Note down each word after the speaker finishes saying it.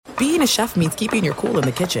being a chef means keeping your cool in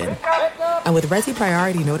the kitchen. And with Resi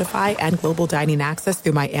Priority Notify and Global Dining Access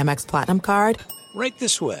through my Amex Platinum card, Right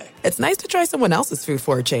this way. it's nice to try someone else's food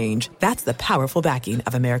for a change. That's the powerful backing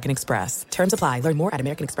of American Express. Terms apply. Learn more at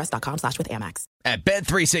americanexpress.com/withAmex. At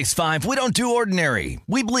Bet365, we don't do ordinary.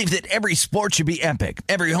 We believe that every sport should be epic.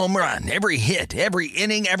 Every home run, every hit, every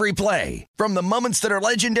inning, every play. From the moments that are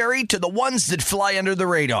legendary to the ones that fly under the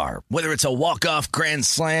radar. Whether it's a walk-off grand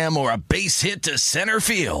slam or a base hit to center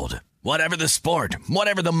field. Whatever the sport,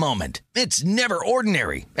 whatever the moment, it's never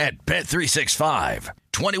ordinary at Bet365.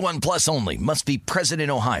 21 plus only. Must be present in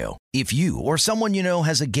Ohio. If you or someone you know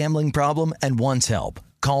has a gambling problem and wants help,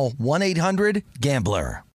 call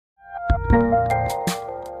 1-800-GAMBLER.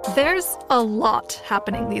 There's a lot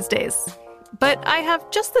happening these days, but I have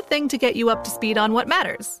just the thing to get you up to speed on what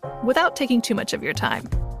matters without taking too much of your time.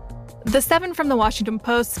 The 7 from the Washington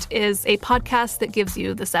Post is a podcast that gives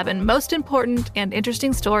you the 7 most important and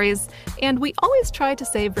interesting stories, and we always try to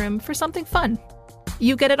save room for something fun.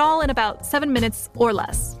 You get it all in about 7 minutes or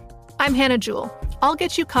less. I'm Hannah Jewell. I'll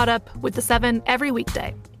get you caught up with the 7 every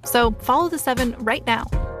weekday. So follow the 7 right now.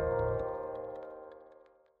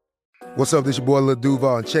 What's up, this your boy Lil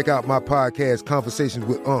Duval, and check out my podcast, Conversations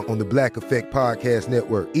with Unc, on the Black Effect Podcast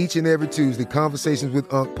Network. Each and every Tuesday, Conversations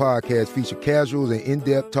with Unc podcast feature casual and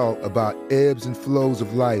in-depth talk about ebbs and flows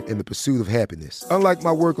of life and the pursuit of happiness. Unlike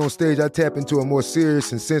my work on stage, I tap into a more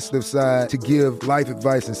serious and sensitive side to give life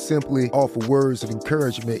advice and simply offer words of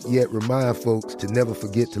encouragement, yet remind folks to never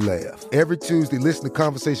forget to laugh. Every Tuesday, listen to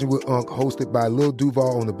Conversations with Unc, hosted by Lil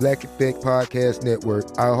Duval on the Black Effect Podcast Network,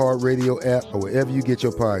 iHeartRadio app, or wherever you get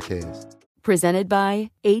your podcasts. Presented by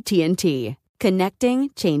AT&T. Connecting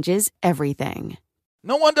changes everything.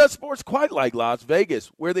 No one does sports quite like Las Vegas,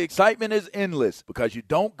 where the excitement is endless because you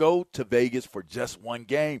don't go to Vegas for just one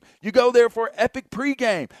game. You go there for epic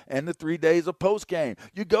pregame and the 3 days of postgame.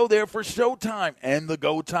 You go there for showtime and the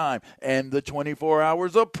go time and the 24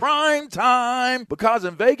 hours of prime time. Because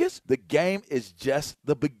in Vegas, the game is just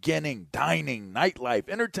the beginning. Dining, nightlife,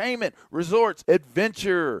 entertainment, resorts,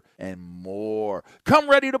 adventure, and more. Come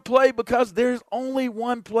ready to play because there's only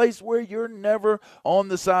one place where you're never on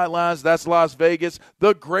the sidelines. That's Las Vegas,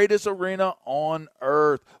 the greatest arena on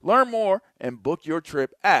earth. Learn more and book your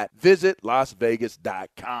trip at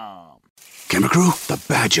visitlasvegas.com. Camera crew, the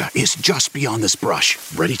Badger is just beyond this brush.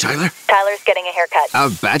 Ready, Tyler? Tyler's getting a haircut. A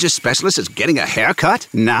Badger specialist is getting a haircut?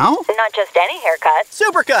 Now? Not just any haircut.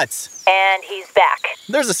 Supercuts! And he's back.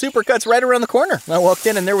 There's a Supercuts right around the corner. I walked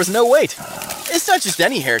in and there was no wait. It's not just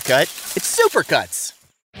any haircut, it's Supercuts.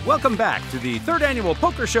 Welcome back to the 3rd Annual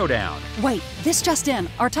Poker Showdown. Wait, this just in.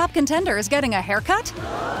 Our top contender is getting a haircut?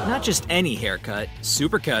 Not just any haircut,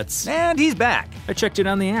 Supercuts. And he's back. I checked it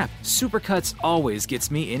on the app. Supercuts always gets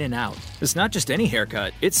me in and out. It's not just any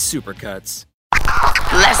haircut, it's Supercuts.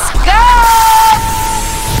 Let's go!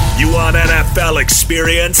 You want NFL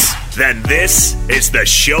experience? Then this is the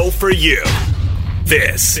show for you.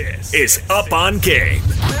 This is Up on Game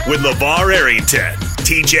with LeVar Arrington,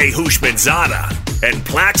 TJ Houshmandzadeh, and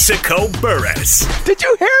Plaxico Burress. Did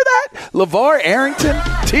you hear that? LeVar Arrington,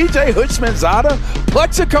 TJ Houshmandzadeh,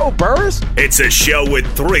 Plaxico Burress? It's a show with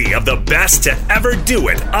 3 of the best to ever do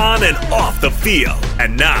it on and off the field.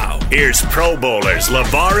 And now, here's Pro Bowlers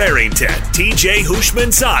LeVar Arrington, TJ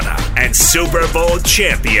Houshmandzadeh, and Super Bowl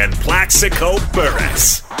champion Plaxico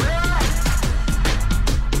Burress.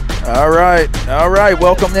 All right.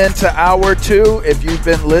 Welcome into Hour 2. If you've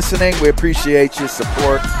been listening, we appreciate your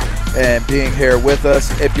support and being here with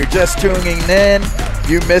us. If you're just tuning in,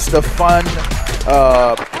 you missed a fun-filled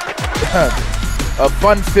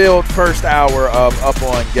first hour of Up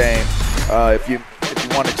On Game. If you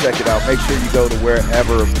want to check it out, make sure you go to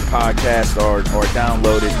wherever podcasts or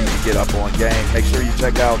download it. You can get Up On Game. Make sure you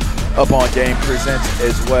check out Up On Game Presents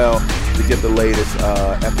as well to get the latest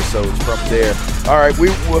episodes from there. All right,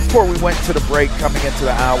 before we went to the break, coming into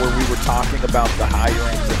the hour, we were talking about the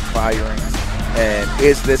hirings and firings. And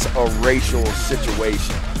is this a racial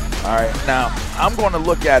situation? All right. Now, I'm going to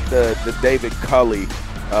look at the David Culley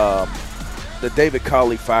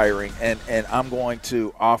firing, and I'm going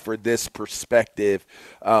to offer this perspective.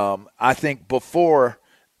 I think before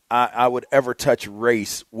I would ever touch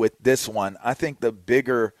race with this one, I think the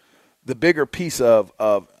bigger piece of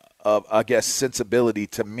I guess sensibility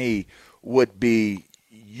to me would be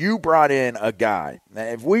you brought in a guy. Now,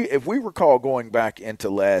 if we recall going back into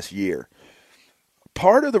last year,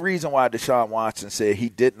 part of the reason why Deshaun Watson said he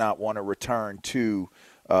did not want to return to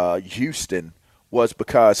Houston was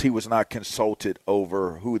because he was not consulted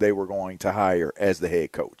over who they were going to hire as the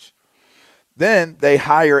head coach. Then they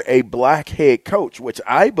hire a black head coach, which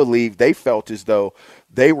I believe they felt as though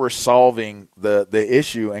they were solving the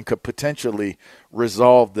issue and could potentially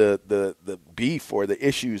resolve the beef or the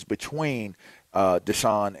issues between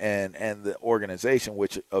Deshaun and the organization,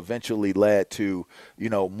 which eventually led to,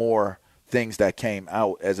 more things that came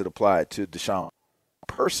out as it applied to Deshaun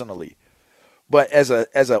personally. But as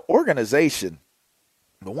an organization,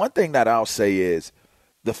 the one thing that I'll say is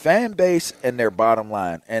the fan base and their bottom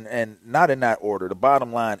line, and not in that order, the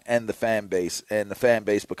bottom line and the fan base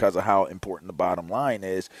because of how important the bottom line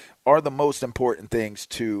is, are the most important things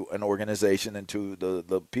to an organization and to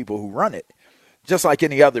the people who run it, just like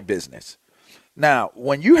any other business. Now,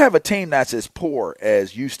 when you have a team that's as poor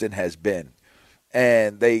as Houston has been,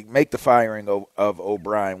 and they make the firing of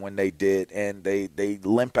O'Brien when they did, and they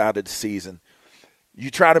limp out of the season, you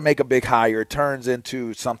try to make a big hire, it turns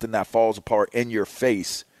into something that falls apart in your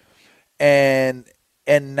face, and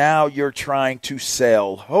now you're trying to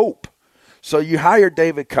sell hope. So you hire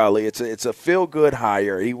David Culley. It's a feel-good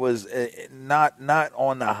hire. He was not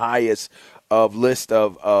on the highest of list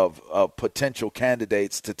of potential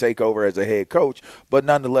candidates to take over as a head coach, but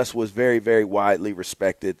nonetheless was very, very widely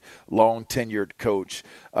respected, long-tenured coach,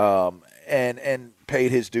 and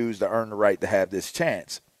paid his dues to earn the right to have this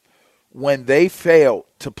chance. When they failed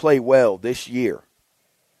to play well this year,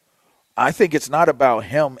 I think it's not about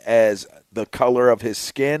him as the color of his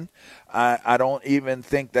skin. I don't even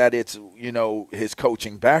think that it's, his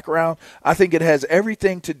coaching background. I think it has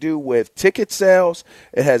everything to do with ticket sales.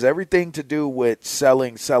 It has everything to do with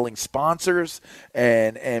selling sponsors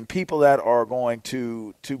and people that are going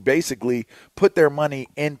to basically put their money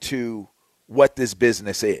into what this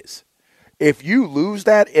business is. If you lose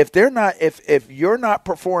that, if you're not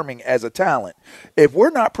performing as a talent, if we're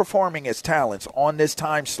not performing as talents on this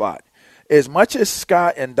time slot, as much as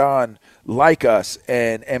Scott and Don like us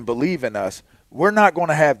and believe in us, we're not going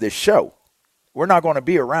to have this show. We're not going to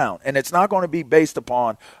be around. And it's not going to be based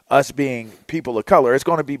upon us being people of color. It's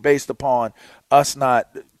going to be based upon us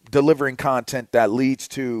not delivering content that leads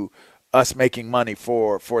to us making money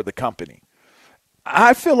for the company.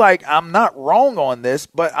 I feel like I'm not wrong on this,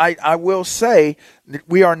 but I will say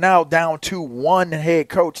we are now down to one head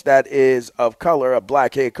coach that is of color, a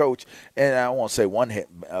black head coach. And I won't say one head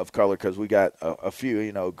of color because we got a few,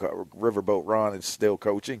 Riverboat Ron is still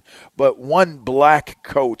coaching. But one black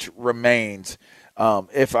coach remains,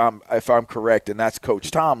 if I'm correct, and that's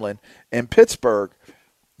Coach Tomlin in Pittsburgh.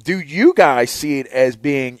 Do you guys see it as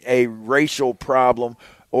being a racial problem?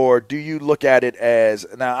 Or do you look at it as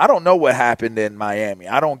 – now, I don't know what happened in Miami.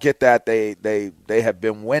 I don't get that. They have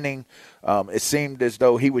been winning. It seemed as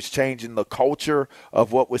though he was changing the culture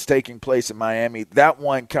of what was taking place in Miami. That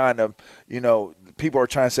one kind of, people are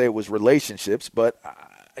trying to say it was relationships. But,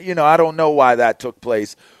 I don't know why that took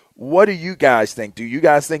place. What do you guys think? Do you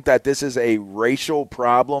guys think that this is a racial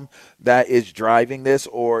problem that is driving this?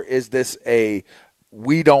 Or is this a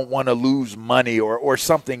we don't want to lose money or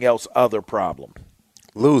something else other problem?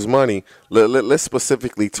 Lose money. Let's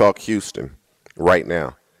specifically talk Houston right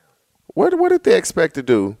now. What did they expect to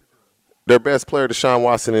do? Their best player, Deshaun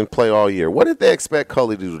Watson, didn't play all year. What did they expect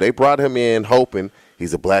Culley to do? They brought him in hoping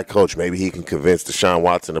he's a black coach. Maybe he can convince Deshaun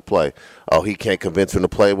Watson to play. Oh, he can't convince him to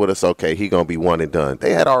play with us? Okay, he's going to be one and done.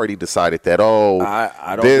 They had already decided that,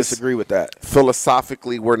 I don't disagree with that.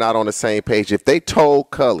 Philosophically, we're not on the same page. If they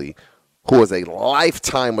told Culley, who was a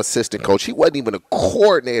lifetime assistant coach, he wasn't even a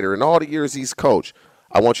coordinator in all the years he's coached,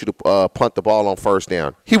 I want you to punt the ball on first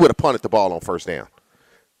down. He would have punted the ball on first down.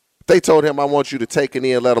 If they told him, I want you to take it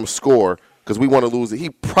in, let him score because we want to lose it, he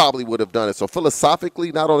probably would have done it. So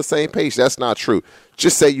philosophically, not on the same page, that's not true.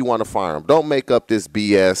 Just say you want to fire him. Don't make up this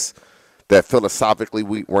BS that philosophically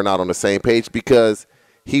we're not on the same page because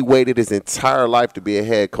he waited his entire life to be a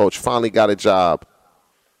head coach, finally got a job,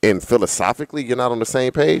 and philosophically you're not on the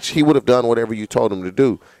same page. He would have done whatever you told him to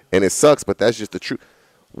do, and it sucks, but that's just the truth.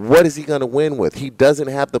 What is he going to win with? He doesn't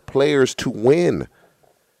have the players to win.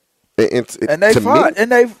 And they fought. And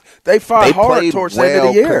they fought hard towards the end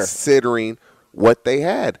of the year, considering what they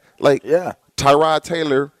had. Tyrod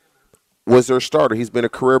Taylor was their starter. He's been a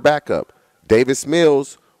career backup. Davis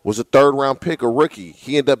Mills was a third-round pick, a rookie.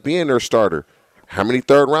 He ended up being their starter. How many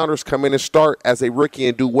third-rounders come in and start as a rookie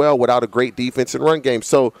and do well without a great defense and run game?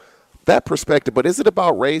 So that perspective. But is it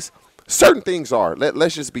about race? Certain things are.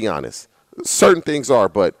 Let's just be honest. Certain things are,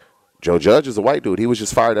 but Joe Judge is a white dude. He was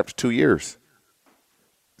just fired after 2 years.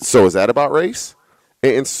 So is that about race?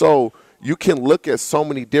 And so you can look at so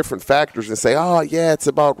many different factors and say, oh, yeah, it's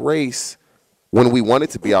about race when we want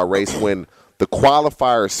it to be our race, when the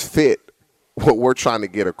qualifiers fit what we're trying to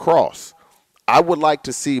get across. I would like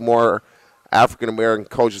to see more African-American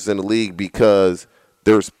coaches in the league because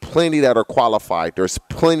there's plenty that are qualified. There's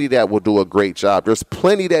plenty that will do a great job. There's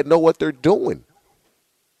plenty that know what they're doing.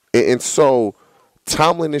 And so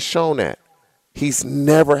Tomlin has shown that. He's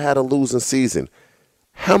never had a losing season.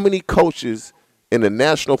 How many coaches in the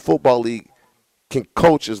National Football League can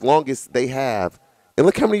coach as long as they have? And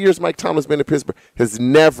look how many years Mike Tomlin's been in Pittsburgh. Has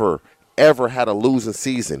never, ever had a losing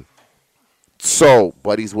season. So,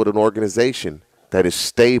 but he's with an organization that is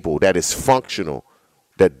stable, that is functional,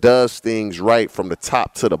 that does things right from the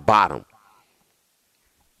top to the bottom.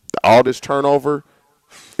 All this turnover,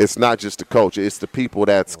 it's not just the coach. It's the people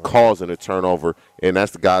that's causing the turnover, and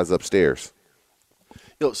that's the guys upstairs.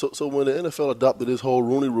 So when the NFL adopted this whole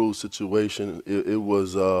Rooney Rule situation, it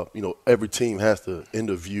was, every team has to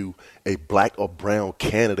interview a black or brown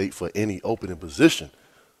candidate for any opening position.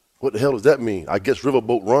 What the hell does that mean? I guess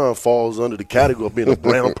Riverboat Ron falls under the category of being a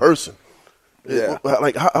brown person. Yeah.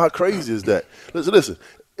 Like, how crazy is that? Listen,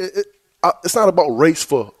 it's not about race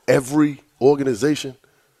for every organization,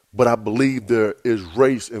 but I believe there is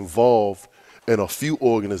race involved in a few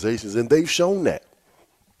organizations, and they've shown that.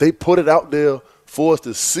 They put it out there for us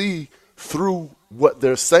to see through what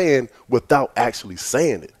they're saying without actually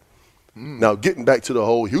saying it. Now, getting back to the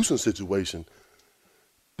whole Houston situation,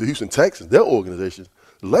 the Houston Texans, their organization,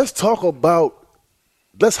 let's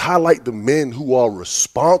highlight the men who are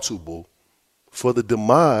responsible for the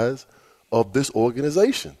demise of this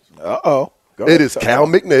organization. It is Cal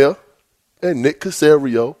McNair and Nick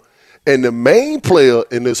Caserio, and the main player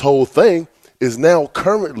in this whole thing is now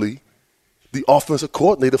currently the offensive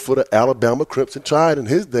coordinator for the Alabama Crimson Tide, and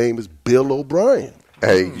his name is Bill O'Brien.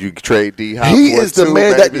 Hey, you trade D-Hop. He is the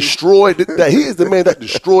man that destroyed that. He is the man that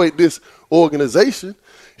destroyed this organization.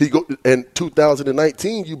 In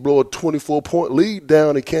 2019, you blow a 24-point lead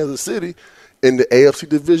down in Kansas City in the AFC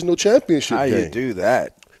Divisional Championship game. How you do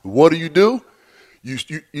that? What do?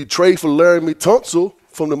 You trade for Laramie Tunsil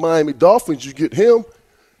from the Miami Dolphins. You get him.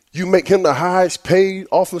 You make him the highest paid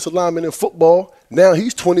offensive lineman in football. Now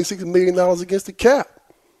he's $26 million against the cap.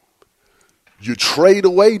 You trade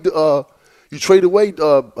away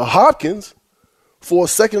Hopkins for a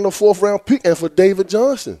second or fourth round pick and for David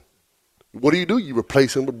Johnson. What do? You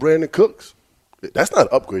replace him with Brandon Cooks. That's not an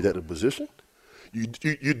upgrade at the position.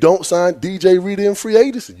 You don't sign DJ Reader in free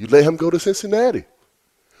agency. You let him go to Cincinnati.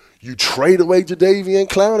 You trade away Jadeveon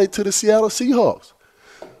Clowney to the Seattle Seahawks.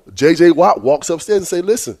 J.J. Watt walks upstairs and says,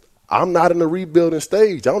 listen, I'm not in the rebuilding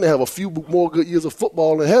stage. I only have a few more good years of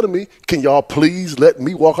football ahead of me. Can y'all please let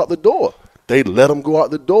me walk out the door? They let him go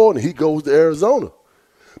out the door, and he goes to Arizona.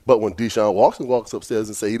 But when Deshaun Watson walks upstairs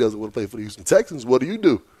and says he doesn't want to play for the Houston Texans, what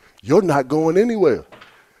do? You're not going anywhere.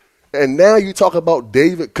 And now you talk about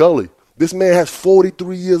David Culley. This man has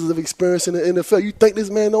 43 years of experience in the NFL. You think this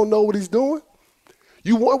man don't know what he's doing?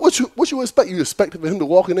 What you expect? You expect for him to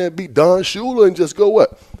walk in there and beat Don Shula and just go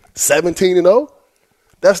what? 17-0?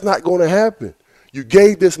 That's not going to happen. You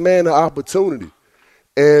gave this man an opportunity.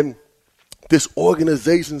 And this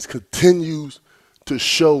organization continues to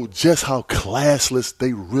show just how classless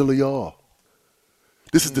they really are.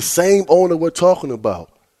 This is the same owner we're talking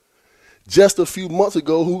about. Just a few months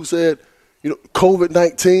ago, who said,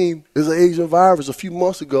 COVID-19 is an Asian virus a few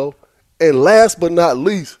months ago. And last but not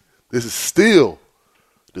least, this is still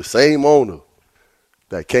the same owner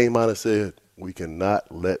that came out and said, we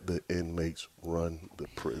cannot let the inmates run the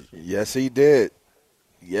prison. Yes, he did.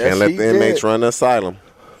 Yes, Can't let the inmates run the asylum.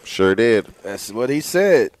 Sure did. That's what he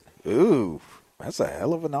said. Ooh, that's a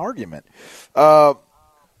hell of an argument. I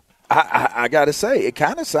got to say, it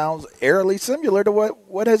kind of sounds eerily similar to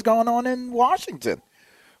what has gone on in Washington.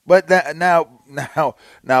 But now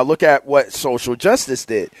look at what social justice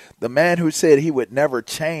did. The man who said he would never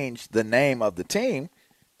change the name of the team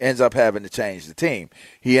ends up having to change the team.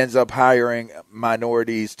 He ends up hiring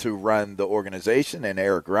minorities to run the organization, and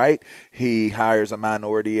Eric Wright, he hires a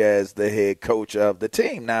minority as the head coach of the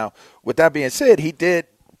team. Now, with that being said, he did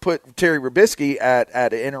put Terry Robisky at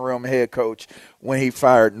an interim head coach when he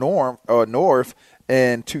fired North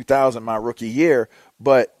in 2000, my rookie year.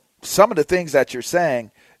 But some of the things that you're saying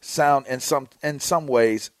sound in some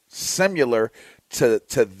ways similar to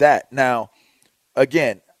that. Now,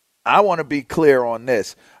 again, I want to be clear on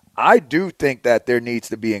this. I do think that there needs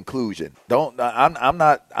to be inclusion. I'm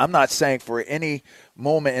not saying for any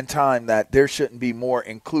moment in time that there shouldn't be more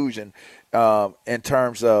inclusion in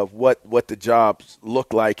terms of what the jobs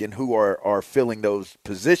look like and who are filling those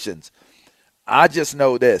positions. I just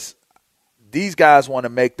know this. These guys want to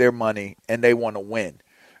make their money and they want to win.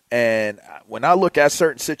 And when I look at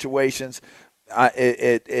certain situations,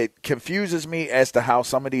 it confuses me as to how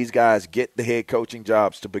some of these guys get the head coaching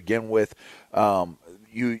jobs to begin with.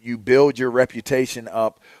 you build your reputation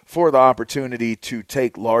up for the opportunity to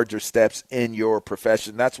take larger steps in your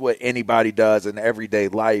profession. That's what anybody does in everyday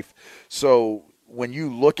life. So when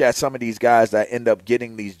you look at some of these guys that end up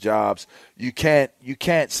getting these jobs, you can't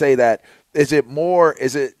say that. Is it more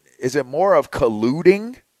of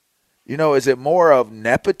colluding? Is it more of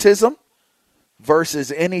nepotism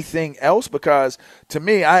versus anything else? Because to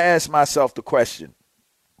me, I ask myself the question,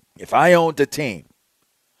 if I owned a team,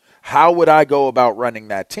 how would I go about running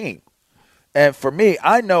that team? And for me,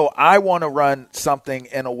 I know I want to run something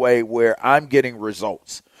in a way where I'm getting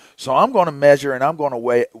results. So I'm going to measure and I'm going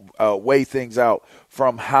to weigh things out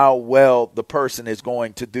from how well the person is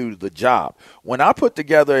going to do the job. When I put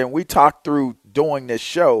together and we talked through doing this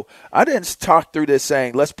show, I didn't talk through this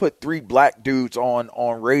saying, let's put 3 black dudes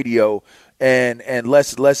on radio and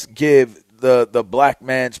let's give the black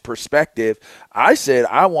man's perspective. I said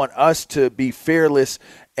I want us to be fearless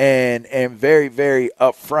and very, very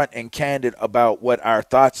upfront and candid about what our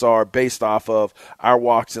thoughts are based off of our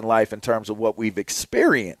walks in life in terms of what we've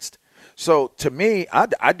experienced. So to me,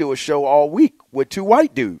 I do a show all week with 2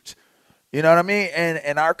 white dudes. You know what I mean?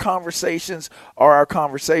 And our conversations are our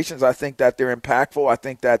conversations. I think that they're impactful. I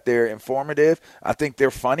think that they're informative. I think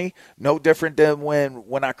they're funny. No different than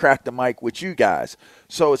when I crack the mic with you guys.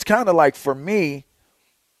 So it's kind of like, for me,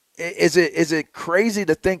 is it crazy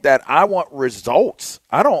to think that I want results?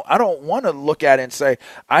 I don't want to look at it and say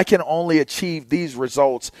I can only achieve these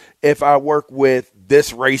results if I work with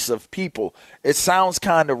this race of people. It sounds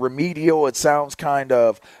kind of remedial. It sounds kind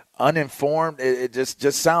of uninformed. It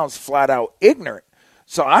just sounds flat out ignorant.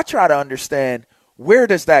 So I try to understand, where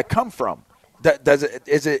does that come from?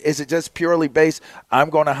 Is it just purely based,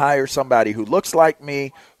 I'm going to hire somebody who looks like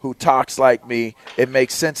me, who talks like me, it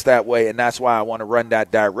makes sense that way, and that's why I want to run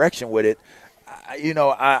that direction with it?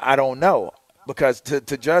 I don't know, because to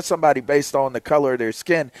judge somebody based on the color of their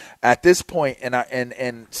skin at this point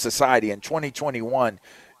in society in 2021,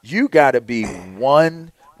 you got to be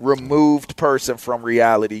one removed person from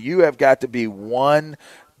reality. You have got to be one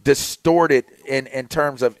distorted in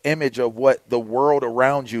terms of image of what the world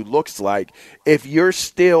around you looks like if you're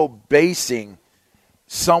still basing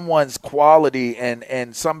someone's quality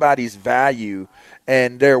and somebody's value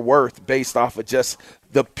and their worth based off of just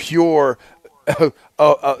the pure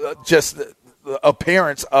just the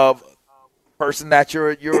appearance of person that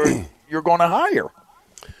you're going to hire.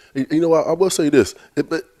 I will say this.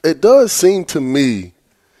 It does seem to me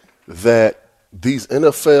that these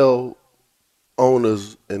NFL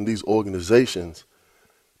owners and these organizations,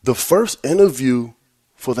 the first interview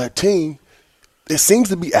for that team, it seems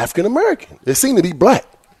to be African American. It seems to be black.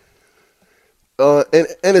 And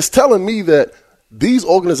it's telling me that these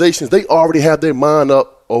organizations, they already have their mind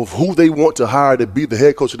up of who they want to hire to be the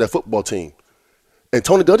head coach of that football team. And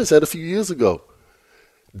Tony Dungy said a few years ago,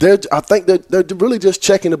 I think that they're really just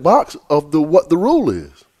checking the box of what the rule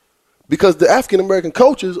is. Because the African-American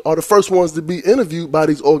coaches are the first ones to be interviewed by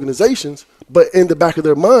these organizations, but in the back of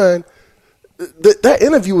their mind, that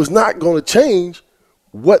interview is not going to change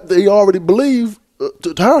what they already believe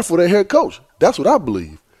to hire for their head coach. That's what I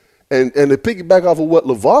believe. And to piggyback off of what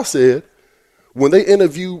LeVar said, when they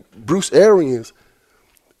interview Bruce Arians,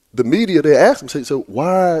 the media, they ask him, say, so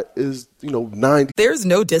why is, 90? There's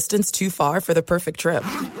no distance too far for the perfect trip.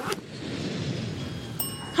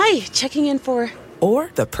 Hi, checking in for...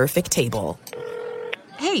 Or the perfect table.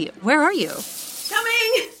 Hey, where are you?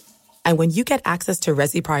 Coming! And when you get access to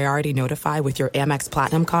Resi Priority Notify with your Amex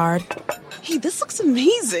Platinum card... Hey, this looks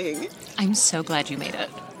amazing. I'm so glad you made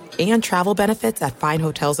it. And travel benefits at fine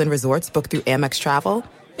hotels and resorts booked through Amex Travel,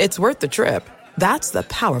 it's worth the trip. That's the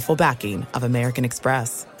powerful backing of American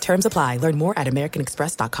Express. Terms apply. Learn more at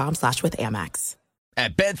americanexpress.com/withAmex.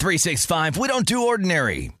 At Bet365, we don't do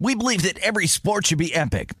ordinary. We believe that every sport should be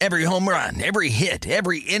epic. Every home run, every hit,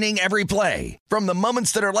 every inning, every play. From the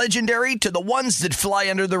moments that are legendary to the ones that fly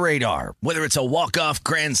under the radar. Whether it's a walk-off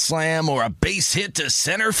grand slam or a base hit to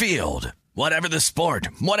center field. Whatever the sport,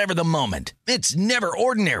 whatever the moment. It's never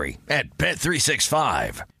ordinary at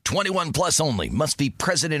Bet365. 21 plus only. Must be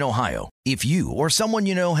present in Ohio. If you or someone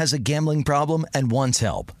you know has a gambling problem and wants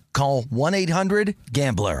help, call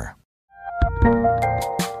 1-800-GAMBLER.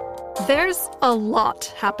 There's a lot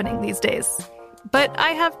happening these days, but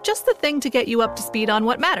I have just the thing to get you up to speed on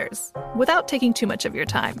what matters without taking too much of your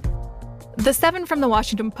time. The 7 from the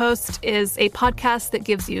Washington Post is a podcast that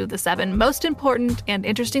gives you the 7 most important and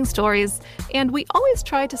interesting stories, and we always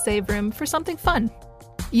try to save room for something fun.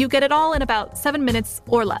 You get it all in about 7 minutes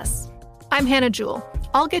or less. I'm Hannah Jewell.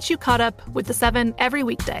 I'll get you caught up with the 7 every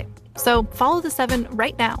weekday. So follow the 7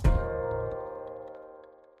 right now.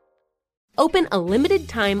 Open a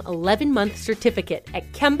limited-time 11-month certificate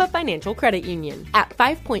at Kemba Financial Credit Union. At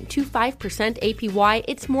 5.25% APY,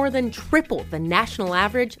 it's more than triple the national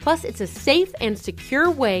average, plus it's a safe and secure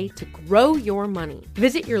way to grow your money.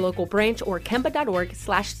 Visit your local branch or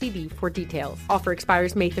kemba.org/CD for details. Offer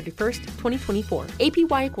expires May 31st, 2024.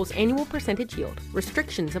 APY equals annual percentage yield.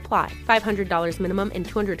 Restrictions apply. $500 minimum and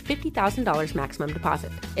 $250,000 maximum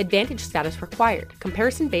deposit. Advantage status required.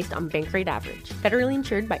 Comparison based on bank rate average. Federally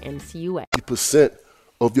insured by NCUA. 50%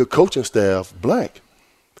 of your coaching staff black.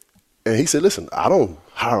 And he said, listen, I don't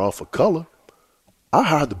hire off of color. I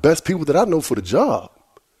hire the best people that I know for the job.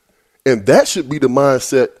 And that should be the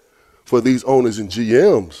mindset for these owners and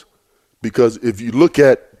GMs. Because if you look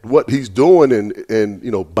at what he's doing, and you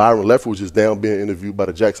know, Byron Leftwich is now being interviewed by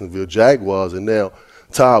the Jacksonville Jaguars, and now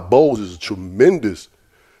Todd Bowles is a tremendous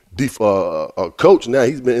coach. Now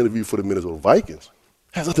he's been interviewed for the Minnesota Vikings.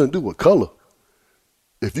 Has nothing to do with color.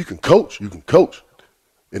 If you can coach, you can coach.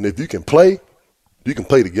 And if you can play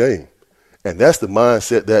the game. And that's the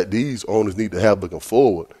mindset that these owners need to have looking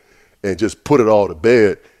forward, and just put it all to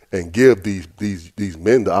bed and give these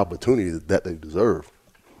men the opportunity that they deserve.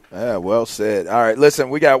 Yeah, well said. All right,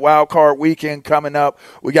 listen, we got Wild Card Weekend coming up.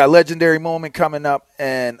 We got Legendary Moment coming up,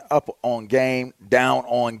 and Up on Game, Down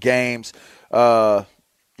on Games.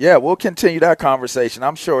 Yeah, we'll continue that conversation.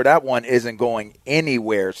 I'm sure that one isn't going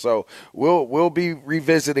anywhere. So we'll be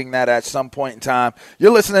revisiting that at some point in time.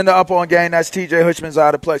 You're listening to Up on Game. That's TJ Hutchman,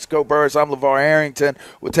 Zada Plexico Burris. I'm LeVar Arrington.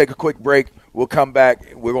 We'll take a quick break. We'll come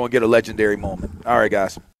back. We're going to get a legendary moment. All right,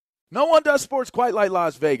 guys. No one does sports quite like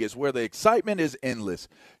Las Vegas, where the excitement is endless.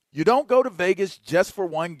 You don't go to Vegas just for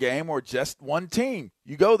one game or just one team.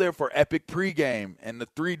 You go there for epic pregame and the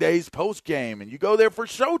 3 days postgame, and you go there for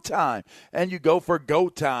showtime, and you go for go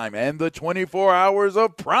time and the 24 hours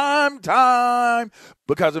of prime time.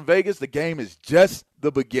 Because in Vegas, the game is just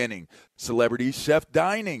the beginning. Celebrity chef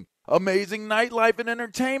dining, amazing nightlife and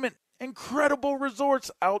entertainment, incredible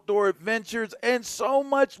resorts, outdoor adventures, and so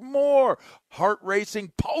much more.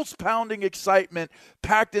 Heart-racing, pulse-pounding excitement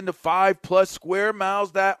packed into 5+ square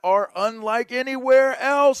miles that are unlike anywhere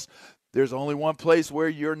else. There's only one place where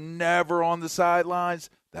you're never on the sidelines.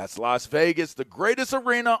 That's Las Vegas, the greatest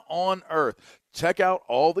arena on earth. Check out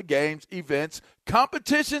all the games, events,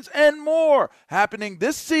 competitions, and more happening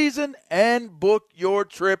this season, and book your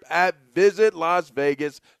trip at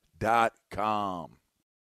visitlasvegas.com.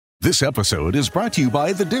 This episode is brought to you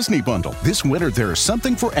by the Disney Bundle. This winter, there is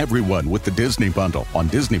something for everyone with the Disney Bundle. On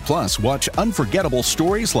Disney Plus, watch unforgettable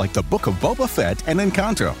stories like The Book of Boba Fett and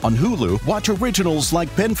Encanto. On Hulu, watch originals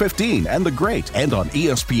like Ben 15 and The Great. And on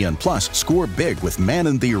ESPN Plus, score big with Man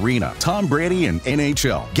in the Arena, Tom Brady, and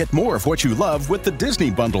NHL. Get more of what you love with the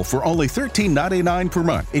Disney Bundle for only $13.99 per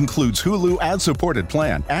month. Includes Hulu ad-supported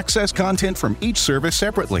plan. Access content from each service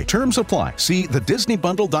separately. Terms apply. See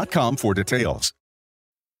thedisneybundle.com for details.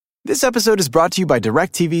 This episode is brought to you by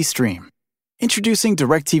DirecTV Stream. Introducing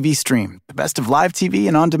DirecTV Stream, the best of live TV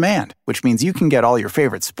and on demand, which means you can get all your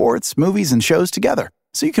favorite sports, movies, and shows together,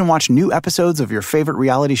 so you can watch new episodes of your favorite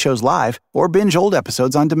reality shows live or binge old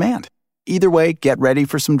episodes on demand. Either way, get ready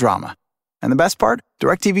for some drama. And the best part?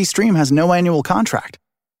 DirecTV Stream has no annual contract.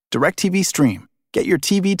 DirecTV Stream. Get your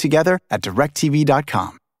TV together at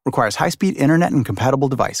DirecTV.com. Requires high-speed internet and compatible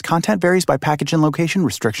device. Content varies by package and location.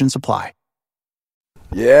 Restrictions apply.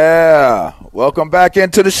 Yeah, welcome back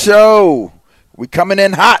into the show. We coming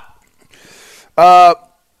in hot.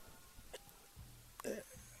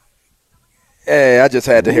 Hey, I just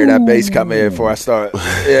had to hear that bass come in before I start.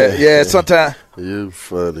 Yeah. Sometimes you're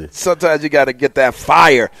funny. Sometimes you got to get that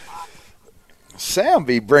fire. Sam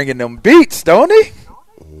be bringing them beats, don't he?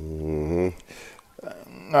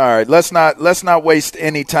 Mm-hmm. All right, let's not waste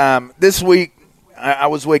any time. This week, I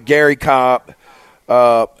was with Gary Cobb.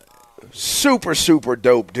 Super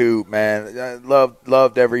dope dude, man. I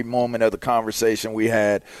loved every moment of the conversation we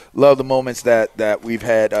had. Love the moments that we've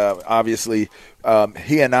had. Obviously,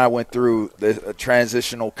 he and I went through the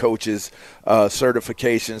transitional coaches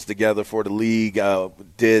certifications together for the league.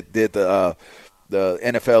 Did the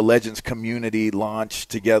NFL Legends community launch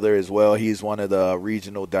together as well. He's one of the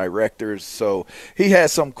regional directors, so he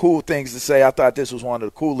has some cool things to say. I thought this was one of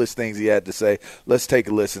the coolest things he had to say. Let's take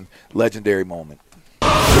a listen. Legendary moment.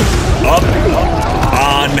 Up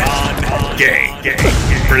on Game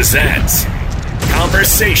presents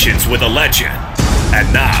Conversations with a Legend.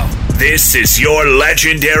 And now, this is your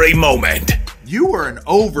legendary moment. You were an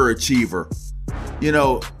overachiever,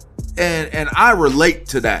 and I relate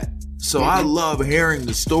to that. So I love hearing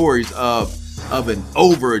the stories of of an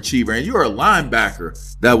overachiever, and you're a linebacker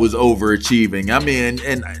that was overachieving. I mean,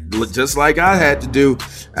 and just like I had to do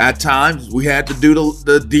at times, we had to do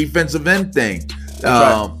the defensive end thing.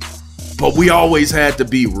 Right. But we always had to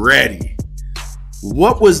be ready.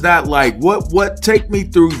 What was that like? What take me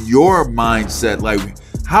through your mindset? Like,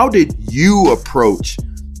 how did you approach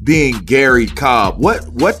being Gary Cobb?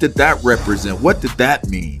 What did that represent? What did that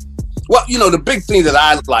mean? Well, the big thing that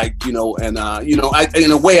I like, and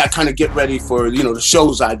in a way I kind of get ready for, the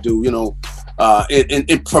shows I do,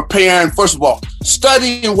 in preparing, first of all,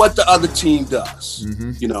 studying what the other team does.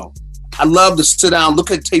 Mm-hmm. I love to sit down,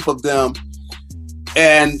 look at tape of them,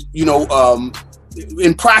 and,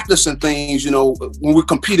 in practice and things, when we're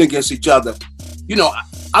competing against each other,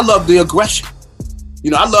 I love the aggression.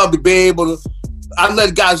 I love to be able to, I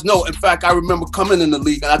let guys know. In fact, I remember coming in the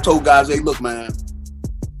league and I told guys, hey, look, man,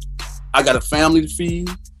 I got a family to feed,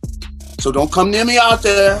 so don't come near me out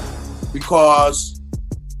there because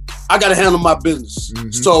I got to handle my business. Mm-hmm.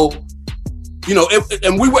 So,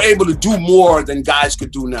 and we were able to do more than guys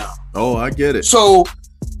could do now. Oh, I get it. So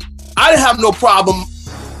I didn't have no problem.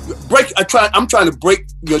 I'm trying to break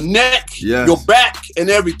your neck, yes, your back, and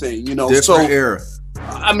everything. Different era.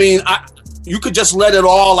 I mean, you could just let it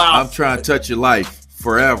all out. I'm trying to touch your life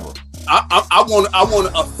forever. I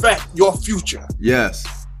want to affect your future. Yes.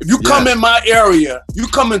 If you come in my area, you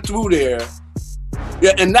coming through there.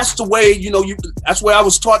 Yeah, and that's the way, that's where I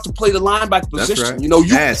was taught to play the linebacker position.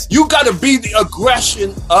 Right. You got to be the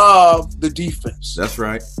aggression of the defense. That's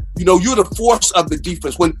right. You're the force of the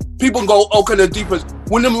defense. When people go, okay, the defense,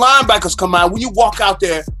 when them linebackers come out, when you walk out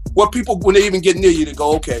there, when they even get near you, they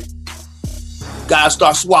go, okay, guys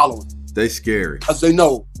start swallowing. They scary. Because they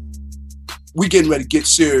know we getting ready to get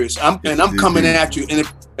serious. I'm coming at you.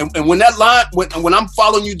 And when that line, when I'm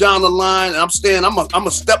following you down the line and I'm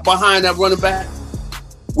a step behind that running back.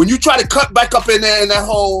 When you try to cut back up in there in that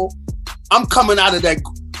hole, I'm coming out of that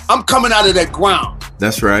ground.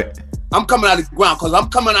 That's right. I'm coming out of the ground because I'm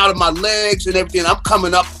coming out of my legs and everything. I'm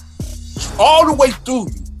coming up all the way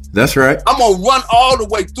through you. That's right. I'm gonna run all the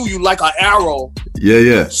way through you like an arrow.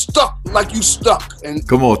 Yeah. Stuck like you stuck. And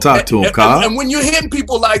come on, talk to him, Cobb. And when you're hitting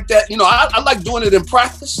people like that, I like doing it in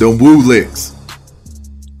practice. Them woo licks.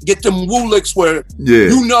 Get them woo licks where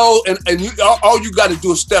and all you got to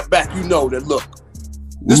do is step back. That look,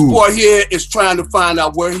 this boy here is trying to find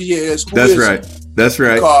out where he is. That's right. That's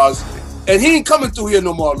right. And he ain't coming through here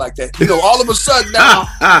no more like that. All of a sudden now.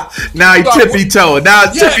 Now he tippy toe. Now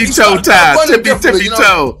it's tippy toe time. Tippy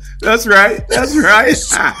toe. That's right. That's right.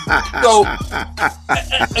 So,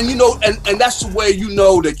 and that's the way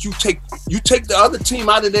that you take the other team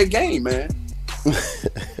out of their game, man.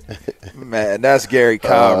 Man, that's Gary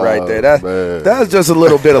Cobb right there. That's just a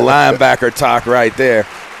little bit of linebacker talk right there.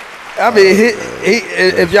 I mean, he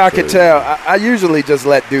if y'all could tell, I usually just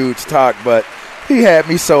let dudes talk, but he had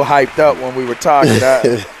me so hyped up when we were talking.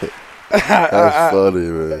 That's funny,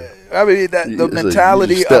 man. I mean, the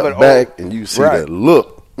mentality you step of it. Back and you see that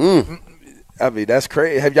look. I mean, that's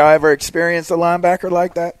crazy. Have y'all ever experienced a linebacker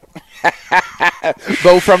like that?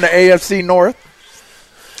 Go from the AFC North?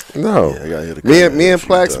 No. Me and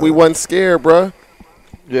Plax, we wasn't scared, bro.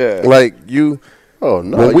 Yeah. Like you. Oh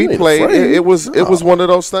no! When we played, it was one of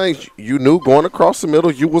those things. You knew going across the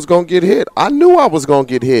middle, you was gonna get hit. I knew I was gonna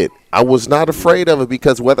get hit. I was not afraid of it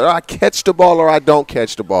because whether I catch the ball or I don't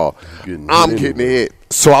catch the ball, I'm getting hit.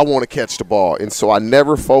 So I want to catch the ball, and so I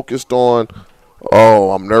never focused on,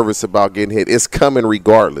 I'm nervous about getting hit. It's coming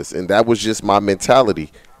regardless, and that was just my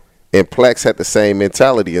mentality. And Plex had the same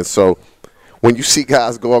mentality, and so when you see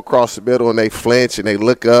guys go across the middle and they flinch and they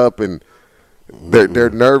look up and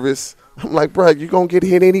they're nervous. I'm like, bro, you're going to get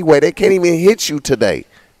hit anyway. They can't even hit you today.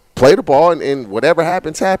 Play the ball, and whatever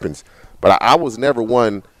happens, happens. But I was never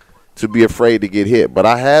one to be afraid to get hit. But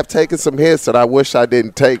I have taken some hits that I wish I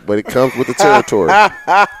didn't take, but it comes with the territory.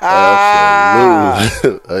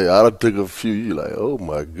 Absolutely. Hey, I done took a few. You like, oh,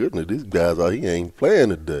 my goodness, these guys, he ain't playing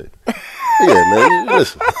today. Yeah, man,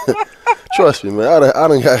 listen. Trust me, man. I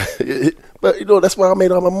done got – but, that's why I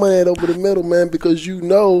made all my money over the middle, man, because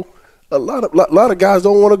a lot of guys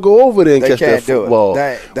don't want to go over there and catch that football.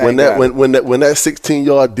 When that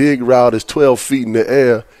 16-yard dig route is 12 feet in the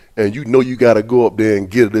air, and you got to go up there and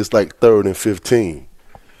get it, it's like 3rd and 15.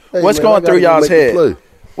 Hey, what's going through y'all's head?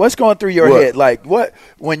 What's going through your head? Like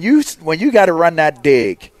when you got to run that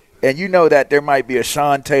dig, and you know that there might be a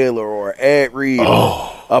Sean Taylor or Ed Reed,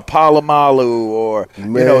 or a Palomalu, or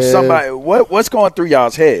somebody. What's going through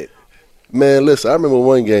y'all's head? Man, listen, I remember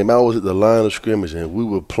one game, I was at the line of scrimmage, and we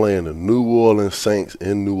were playing the New Orleans Saints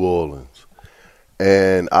in New Orleans.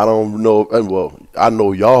 And I don't know. Well, I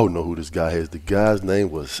know y'all know who this guy is. The guy's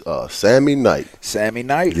name was Sammy Knight. Sammy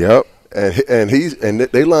Knight. Yep. And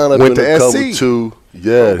they line up Went in the to cover SC. 2.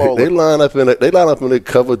 Yeah, they line up in the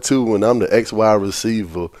cover 2 when I'm the X wide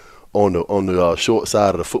receiver on the short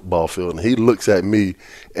side of the football field, and he looks at me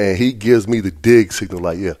and he gives me the dig signal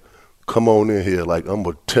like, yeah, come on in here, like I'm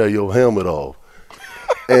gonna tear your helmet off.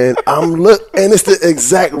 And and it's the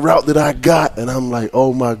exact route that I got, and I'm like,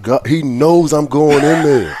 oh my God, he knows I'm going in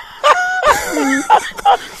there.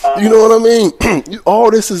 You know what I mean? All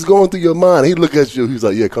this is going through your mind. He look at you, he's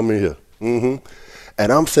like, yeah, come in here.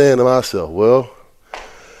 And I'm saying to myself, well,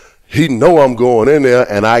 he know I'm going in there,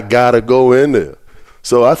 and I gotta go in there.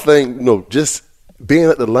 So I think, just being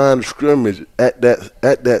at the line of scrimmage at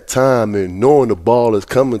that time and knowing the ball is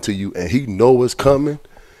coming to you and he know it's coming,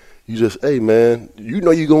 you just, hey, man, you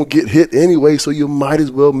know you're going to get hit anyway, so you might as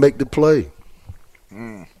well make the play.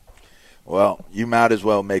 Well, you might as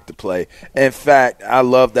well make the play. In fact, I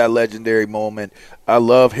love that legendary moment. I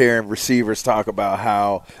love hearing receivers talk about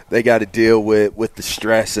how they got to deal with the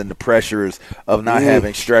stress and the pressures of not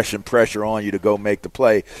having stress and pressure on you to go make the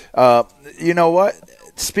play. You know what?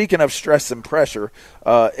 Speaking of stress and pressure,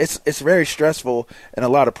 it's very stressful and a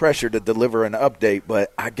lot of pressure to deliver an update,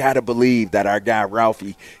 but I got to believe that our guy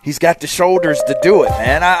Ralphie, he's got the shoulders to do it,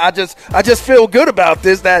 man. I just feel good about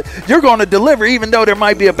this, that you're going to deliver even though there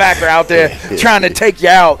might be a backer out there trying to take you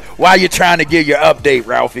out while you're trying to get your update,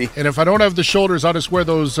 Ralphie. And if I don't have the shoulders, I'll just wear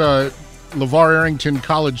those LeVar Arrington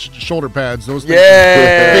college shoulder pads. Those things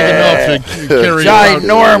are big enough to carry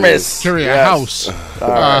ginormous. Carry a house.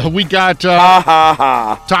 We got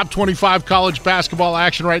top 25 college basketball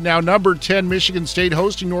action right now. Number 10, Michigan State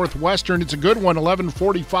hosting Northwestern. It's a good one.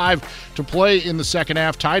 11:45 to play in the second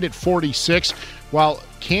half, tied at 46. While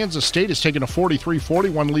Kansas State has taken a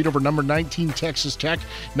 43-41 lead over number 19 Texas Tech.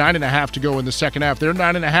 9.5 to go in the second half. They're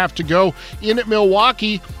 9.5 to go in at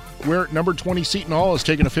Milwaukee, where number 20 Seton Hall has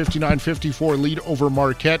taken a 59-54 lead over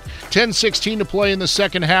Marquette. 10:16 to play in the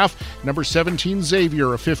second half. Number 17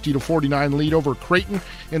 Xavier, a 50-49 lead over Creighton.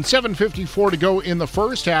 And 7:54 to go in the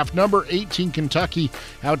first half. Number 18 Kentucky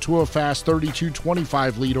out to a fast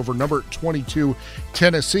 32-25 lead over number 22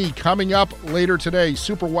 Tennessee. Coming up later today,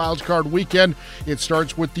 Super Wildcard Weekend. It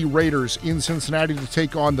starts with the Raiders in Cincinnati to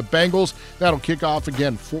take on the Bengals. That'll kick off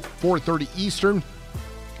again 4:30 Eastern.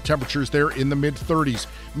 Temperatures there in the mid-30s.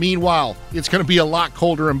 Meanwhile, it's going to be a lot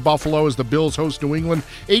colder in Buffalo as the Bills host New England.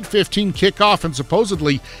 8:15 kickoff and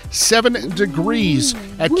supposedly 7 degrees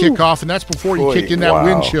at kickoff, and that's before you kick in that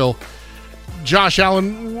wind chill. Josh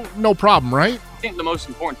Allen, no problem, right? I think the most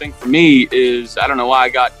important thing for me is, I don't know why I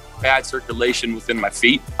got bad circulation within my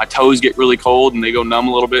feet. My toes get really cold and they go numb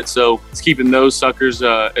a little bit, so it's keeping those suckers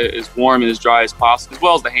as warm and as dry as possible, as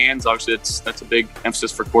well as the hands. Obviously, that's a big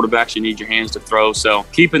emphasis for quarterbacks. You need your hands to throw, so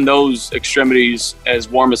keeping those extremities as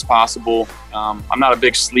warm as possible. I'm not a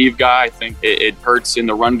big sleeve guy. I think it hurts in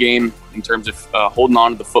the run game in terms of holding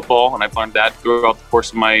on to the football, and I've learned that throughout the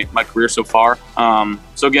course of my career so far.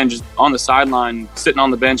 So again, just on the sideline, sitting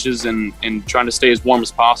on the benches and trying to stay as warm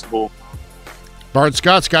as possible. Bart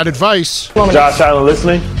Scott's got advice. Josh Allen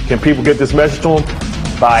listening. Can people get this message to him?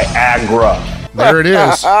 Viagra. There it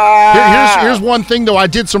is. Here's one thing, though. I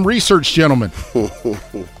did some research, gentlemen.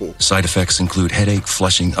 Side effects include headache,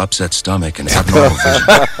 flushing, upset stomach, and abnormal vision.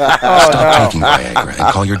 Stop taking Viagra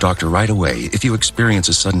and call your doctor right away if you experience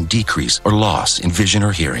a sudden decrease or loss in vision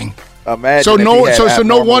or hearing. So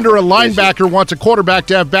no wonder a linebacker wants a quarterback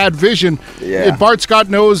to have bad vision. Yeah. Bart Scott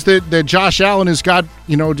knows that Josh Allen has got,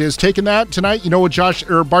 has taken that tonight. You know what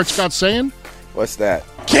Bart Scott's saying? What's that?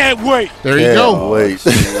 Can't wait. There you go. Wait.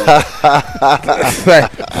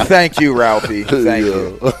 Thank you, Ralphie. Thank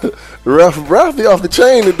you. Ralphie off the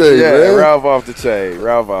chain today, man. Ralph off the chain.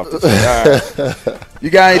 All right. You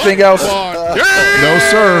got anything else? No,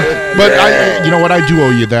 sir. But you know what? I do owe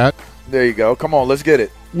you that. There you go. Come on, let's get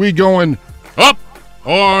it. We going up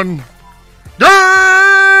on game.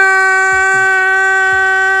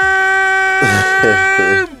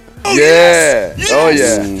 Yeah. Oh,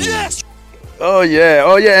 yeah. Yes. Oh, yeah.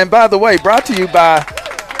 Oh, yeah. And by the way, brought to you by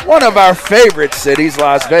one of our favorite cities,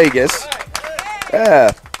 Las Vegas.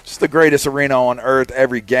 Yeah. It's the greatest arena on earth.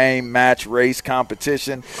 Every game, match, race,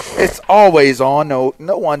 competition. It's always on. No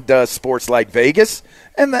one does sports like Vegas.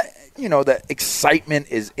 And the excitement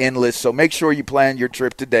is endless. So make sure you plan your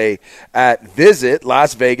trip today at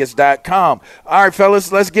visitlasvegas.com. All right,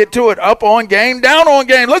 fellas, let's get to it. Up on game, down on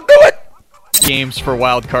game. Let's do it. games for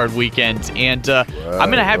Wild Card Weekend, and I'm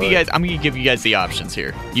gonna give you guys the options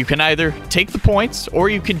here. You can either take the points, or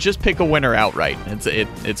you can just pick a winner outright.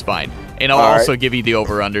 It's fine. And I'll also give you the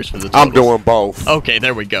over-unders for the totals. I'm doing both. Okay,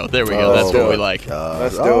 there we go. That's what we like.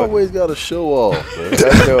 Let's do it. Always got to show off.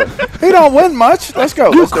 Let's do it. He don't win much. Let's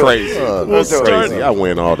go. You crazy. Let's do crazy. I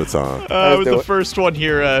win all the time. With the first one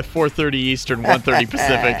here, 4:30 Eastern, 1:30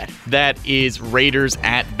 Pacific. That is Raiders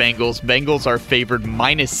at Bengals. Bengals are favored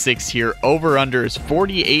 -6 here. Over-under is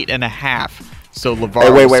 48.5. So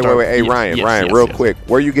LeVar. Wait. Hey, Ryan, real quick.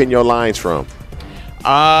 Where are you getting your lines from?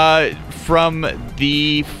 From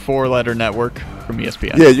the 4-letter network from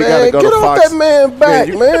ESPN. Yeah, you gotta go to Fox. That man back,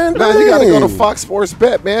 man. Now you gotta go to Fox Sports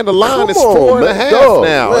Bet, man. The line is 4.5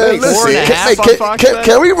 now. Man, listen,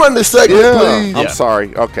 can we run this segment, please? I'm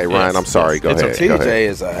sorry. Okay, Ryan, I'm sorry. Go ahead. TJ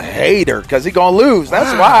is a hater because he's gonna lose.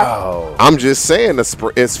 That's why. I'm just saying it's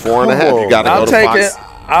 4.5. You gotta go to Fox.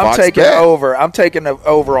 I'm taking over. I'm taking the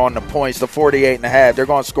over on the points, the 48.5. They're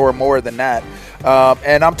going to score more than that.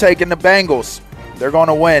 And I'm taking the Bengals. They're going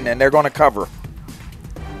to win, and they're going to cover.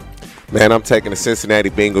 Man, I'm taking the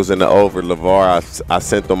Cincinnati Bengals in the over. LeVar, I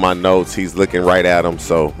sent him my notes. He's looking right at them.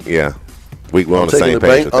 So, yeah, we're on the same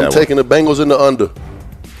page with that. I'm taking the Bengals in the under.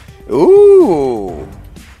 Ooh.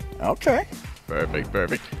 Okay.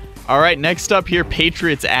 Perfect. All right, next up here,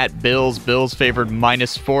 Patriots at Bills. Bills favored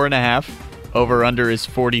 -4.5. Over-under is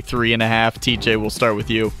 43.5. TJ, we'll start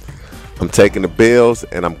with you. I'm taking the Bills,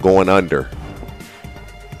 and I'm going under.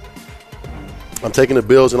 I'm taking the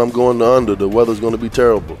Bills, and I'm going to under. The weather's going to be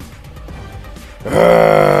terrible.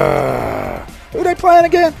 Who they playing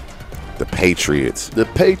again? The Patriots. The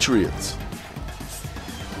Patriots.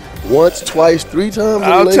 Once, twice, 3 times.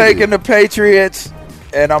 I'm taking the Patriots,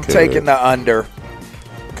 and I'm taking the under.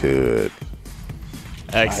 Good.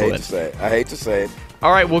 Excellent. I hate to say it.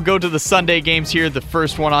 All right, we'll go to the Sunday games here. The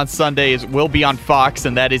first one on Sunday will be on Fox,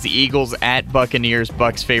 and that is Eagles at Buccaneers.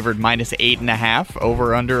 Bucks favored -8.5.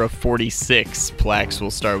 Over-under of 46. Plax, we'll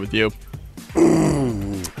start with you.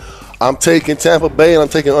 I'm taking Tampa Bay, and I'm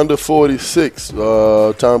taking under 46.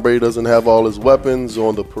 Tom Brady doesn't have all his weapons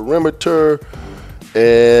on the perimeter,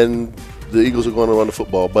 and the Eagles are going to run the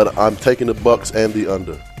football. But I'm taking the Bucks and the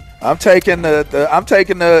under. I'm taking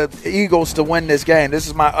the Eagles to win this game. This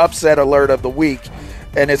is my upset alert of the week,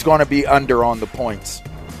 and it's going to be under on the points.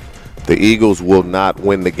 The Eagles will not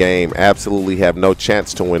win the game. Absolutely have no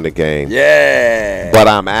chance to win the game. Yeah. But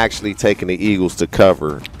I'm actually taking the Eagles to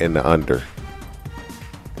cover in the under.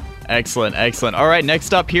 Excellent. All right,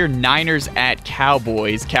 next up here, Niners at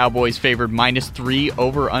Cowboys. Cowboys favored -3.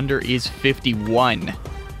 Over-under is 51.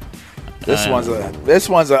 This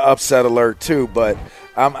one's an upset alert too, but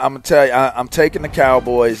I'm gonna tell you, I'm taking the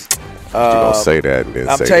Cowboys. You don't say that. And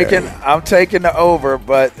then I'm taking the over,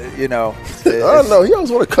 but I don't know. He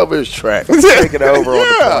always want to cover his track. Taking the over on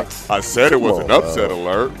the points. I said it was an upset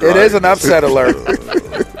alert. It is an upset alert,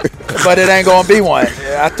 but it ain't gonna be one.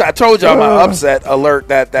 I told y'all my upset alert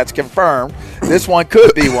that's confirmed. This one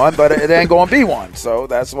could be one, but it ain't gonna be one. So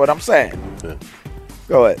that's what I'm saying. Yeah.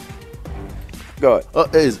 Go ahead.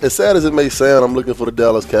 As sad as it may sound, I'm looking for the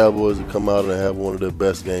Dallas Cowboys to come out and have one of their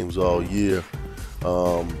best games all year.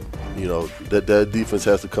 That defense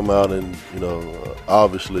has to come out and,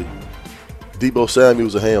 obviously, Deebo Samuel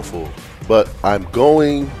was a handful. But I'm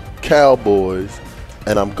going Cowboys,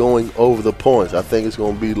 and I'm going over the points. I think it's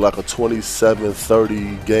going to be like a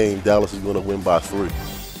 27-30 game. Dallas is going to win by 3.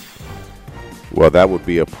 Well, that would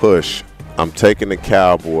be a push. I'm taking the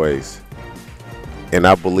Cowboys. And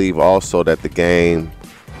I believe also that the game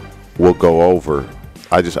will go over.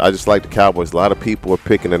 I just like the Cowboys. A lot of people are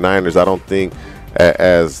picking the Niners. I don't think,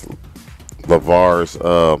 as LeVar's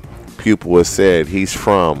pupil has said, he's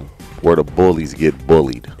from where the bullies get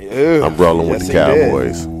bullied. Ew. I'm rolling with the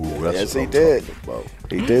Cowboys. Yes, he did.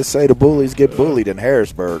 He did say the bullies get bullied in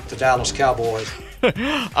Harrisburg. The Dallas Cowboys.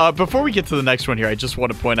 Before we get to the next one here, I just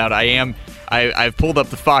want to point out I've pulled up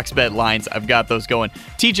the Fox Bet lines. I've got those going.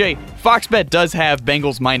 TJ, Fox Bet does have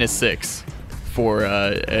Bengals -6 for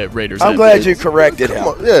Raiders. I'm glad you corrected him.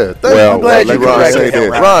 Yeah, I'm glad you corrected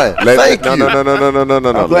him, Ryan. Thank you. No.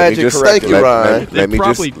 I'm glad you corrected him. Ryan. Let me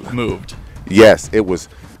probably moved. Yes, it was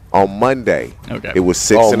on Monday. Okay. It was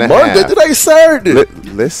 6.5. Monday? Today Saturday.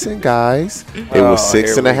 Listen, guys. It was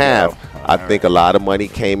 6.5. I think a lot of money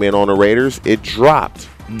came in on the Raiders. It dropped.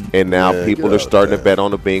 And now people are starting to bet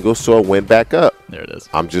on the Bengals, so it went back up. There it is.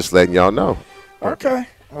 I'm just letting y'all know. Okay.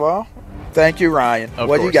 Well, thank you, Ryan.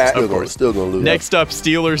 What you got? Still gonna lose. Next up,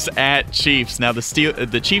 Steelers at Chiefs. Now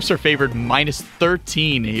the Chiefs are favored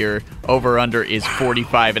 -13 here. Over/under is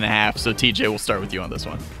 45.5. So TJ, we'll start with you on this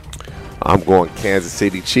one. I'm going Kansas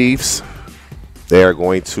City Chiefs. They are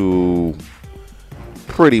going to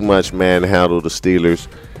pretty much manhandle the Steelers,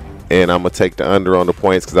 and I'm going to take the under on the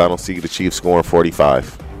points because I don't see the Chiefs scoring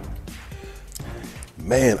 45.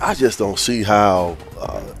 Man, I just don't see how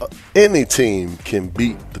any team can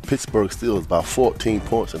beat the Pittsburgh Steelers by 14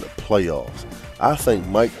 points in the playoffs. I think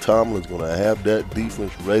Mike Tomlin's going to have that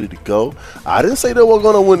defense ready to go. I didn't say they were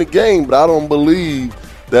going to win the game, but I don't believe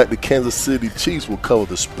that the Kansas City Chiefs will cover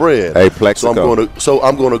the spread. Hey, Plexico. So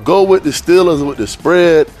I'm going to go with the Steelers with the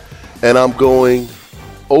spread, and I'm going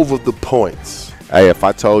over the points. Hey, if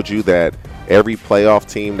I told you that every playoff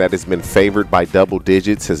team that has been favored by double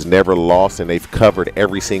digits has never lost and they've covered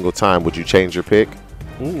every single time, would you change your pick?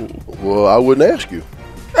 Well, I wouldn't ask you.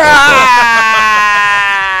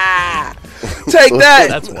 Take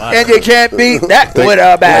that, and you can't beat that with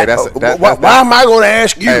a bat. Why am I going to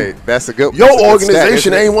ask you? Hey, that's a good. Your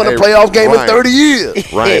organization ain't won a playoff game in 30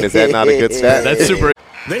 years. Ryan, is that not a good stat? That's super.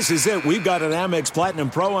 This is it. We've got an Amex Platinum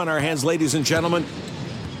Pro on our hands, ladies and gentlemen.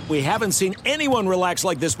 We haven't seen anyone relax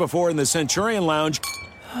like this before in the Centurion Lounge.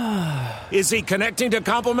 Is he connecting to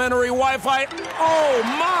complimentary Wi-Fi? Oh,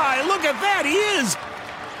 my. Look at that. He is.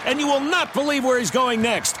 And you will not believe where he's going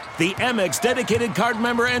next. The Amex dedicated card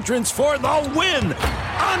member entrance for the win.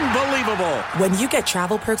 Unbelievable. When you get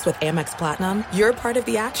travel perks with Amex Platinum, you're part of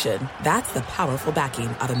the action. That's the powerful backing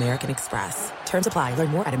of American Express. Terms apply. Learn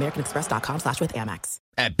more at americanexpress.com/withAmex.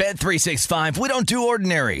 At Bet365, we don't do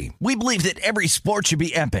ordinary. We believe that every sport should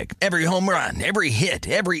be epic. Every home run, every hit,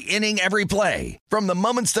 every inning, every play. From the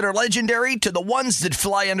moments that are legendary to the ones that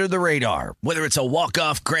fly under the radar. Whether it's a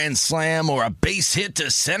walk-off grand slam or a base hit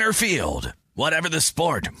to center field. Whatever the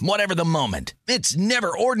sport, whatever the moment. It's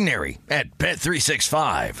never ordinary at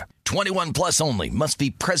Bet365. 21 plus only. Must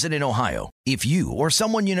be present in Ohio. If you or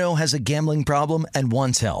someone you know has a gambling problem and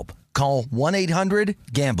wants help, call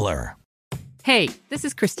 1-800-GAMBLER. Hey, this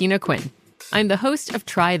is Christina Quinn. I'm the host of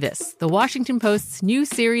Try This, the Washington Post's new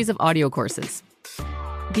series of audio courses.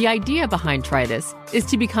 The idea behind Try This is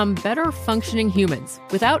to become better functioning humans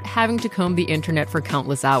without having to comb the internet for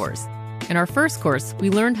countless hours. In our first course,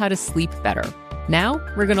 we learned how to sleep better. Now,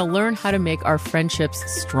 we're going to learn how to make our friendships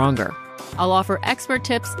stronger. I'll offer expert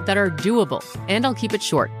tips that are doable, and I'll keep it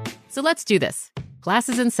short. So let's do this. Class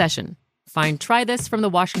is in session. Find Try This from the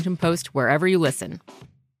Washington Post wherever you listen.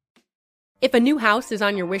 If a new house is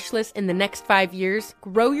on your wish list in the next 5 years,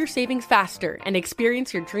 grow your savings faster and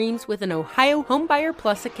experience your dreams with an Ohio Homebuyer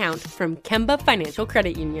Plus account from Kemba Financial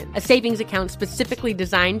Credit Union. A savings account specifically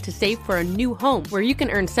designed to save for a new home where you can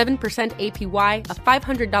earn 7% APY, a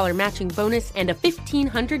 $500 matching bonus, and a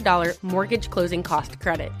 $1,500 mortgage closing cost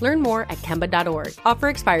credit. Learn more at Kemba.org. Offer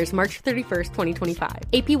expires March 31st, 2025.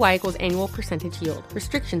 APY equals annual percentage yield.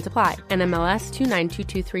 Restrictions apply. NMLS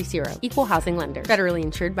 292230. Equal housing lender. Federally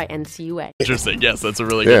insured by NCUA. Interesting. Yes, that's a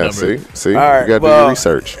really good number. See, All right, you got to do your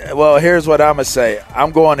research. Well, here's what I'm going to say.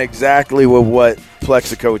 I'm going exactly with what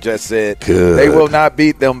Plexico just said. Good. They will not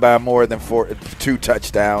beat them by more than 2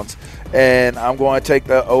 touchdowns, and I'm going to take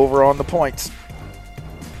the over on the points.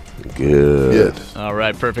 Good. All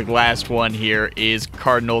right, perfect. Last one here is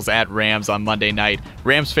Cardinals at Rams on Monday night.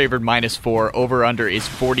 Rams favored -4. Over-under is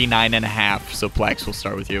 49.5. So, Plex, we'll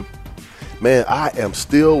start with you. Man, I am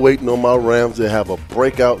still waiting on my Rams to have a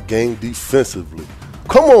breakout game defensively.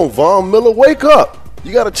 Come on, Von Miller, wake up.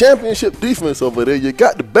 You got a championship defense over there. You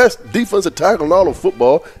got the best defensive tackle in all of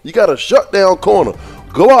football. You got a shutdown corner.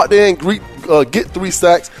 Go out there and get 3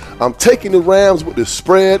 sacks. I'm taking the Rams with the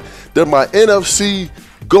spread. They're my NFC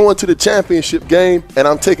going to the championship game, and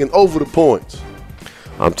I'm taking over the points.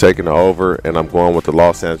 I'm taking the over, and I'm going with the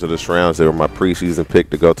Los Angeles Rams. They were my preseason pick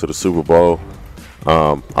to go to the Super Bowl.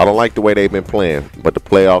 I don't like the way they've been playing, but the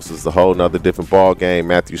playoffs is a whole nother different ball game.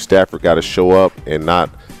 Matthew Stafford got to show up and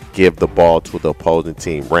not give the ball to the opposing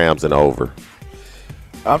team. Rams and over.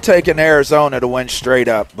 I'm taking Arizona to win straight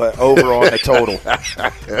up, but over on the total.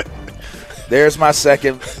 There's my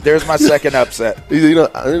second upset.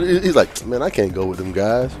 He's like, man, I can't go with them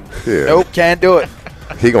guys. Yeah. Nope, can't do it.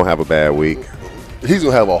 He gonna have a bad week. He's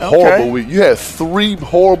gonna have a horrible week. You had 3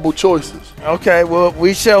 horrible choices. Okay, well,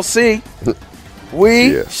 we shall see.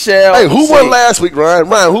 We shall Hey, who see. won last week, Ryan?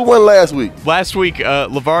 Ryan, who won last week? Last week,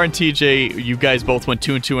 LeVar and TJ, you guys both went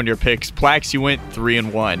 2-2 on your picks. Plax, you went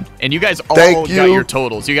 3-1, and you guys all got your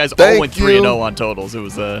totals. You guys all went 3-0 on totals. It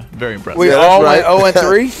was very impressive. We all went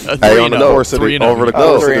 0-3. Hey, over the course of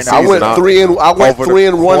the season, I went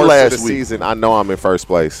 3-1 last week. Season, I know I'm in first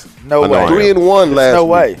place. No way. 3-1 last week. No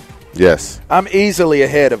way. Yes. I'm easily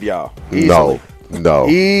ahead of y'all. Easily. No.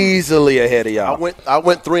 Easily ahead of y'all. I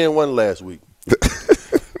went 3-1 last week.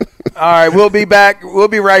 All right, we'll be back. We'll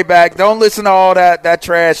be right back. Don't listen to all that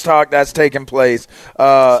trash talk that's taking place.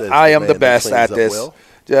 I am the best at this. Well.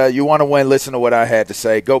 you want to win, listen to what I had to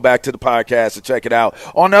say. Go back to the podcast and check it out.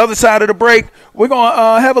 On the other side of the break, we're going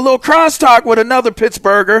to have a little crosstalk with another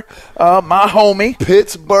Pittsburgher, my homie.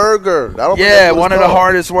 Pittsburgher. Yeah, one of the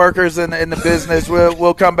hardest workers in the business.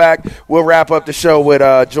 We'll come back. We'll wrap up the show with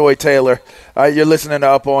Joy Taylor. You're listening to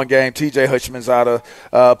Up On Game. TJ Hushman's out of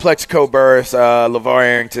Plexico Burris, LeVar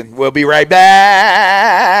Arrington. We'll be right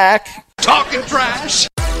back. Talking trash.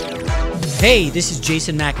 Hey, this is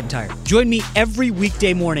Jason McIntyre. Join me every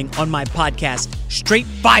weekday morning on my podcast, Straight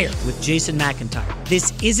Fire with Jason McIntyre.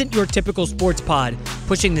 This isn't your typical sports pod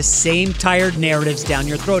pushing the same tired narratives down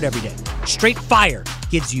your throat every day. Straight Fire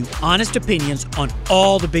gives you honest opinions on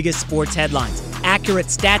all the biggest sports headlines, accurate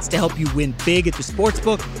stats to help you win big at the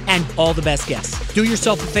sportsbook, and all the best guests. Do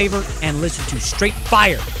yourself a favor and listen to Straight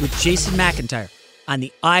Fire with Jason McIntyre on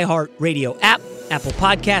the iHeartRadio app, Apple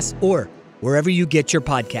Podcasts, or wherever you get your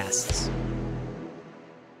podcasts.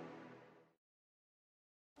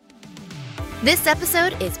 This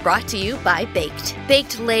episode is brought to you by Baked.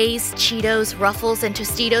 Baked Lay's, Cheetos, Ruffles, and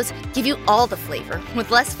Tostitos give you all the flavor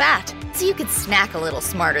with less fat, so you can snack a little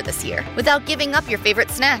smarter this year without giving up your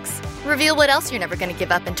favorite snacks. Reveal what else you're never going to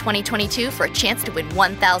give up in 2022 for a chance to win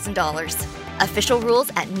 $1,000. Official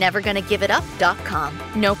rules at nevergonnagiveit.up.com.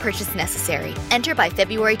 No purchase necessary. Enter by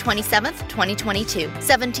February 27th, 2022.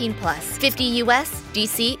 17 plus. 50 U.S.,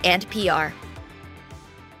 D.C., and PR.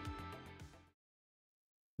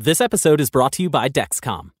 This episode is brought to you by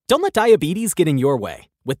Dexcom. Don't let diabetes get in your way.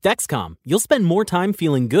 With Dexcom, you'll spend more time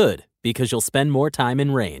feeling good because you'll spend more time in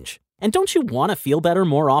range. And don't you want to feel better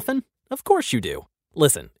more often? Of course you do.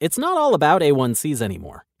 Listen, it's not all about A1Cs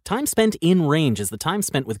anymore. Time spent in range is the time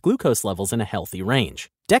spent with glucose levels in a healthy range.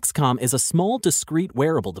 Dexcom is a small, discreet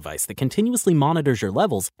wearable device that continuously monitors your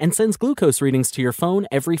levels and sends glucose readings to your phone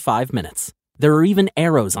every 5 minutes. There are even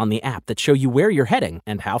arrows on the app that show you where you're heading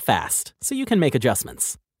and how fast, so you can make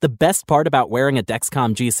adjustments. The best part about wearing a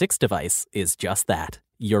Dexcom G6 device is just that.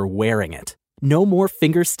 You're wearing it. No more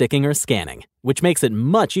finger sticking or scanning, which makes it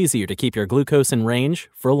much easier to keep your glucose in range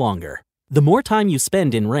for longer. The more time you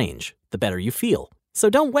spend in range, the better you feel. So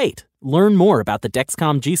don't wait. Learn more about the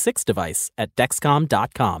Dexcom G6 device at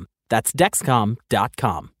Dexcom.com. That's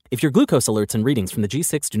Dexcom.com. If your glucose alerts and readings from the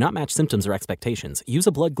G6 do not match symptoms or expectations, use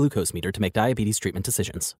a blood glucose meter to make diabetes treatment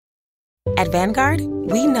decisions. At Vanguard,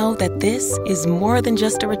 we know that this is more than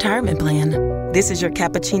just a retirement plan. This is your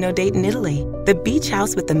cappuccino date in Italy, the beach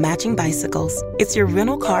house with the matching bicycles. It's your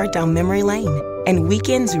rental car down memory lane, and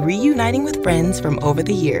weekends reuniting with friends from over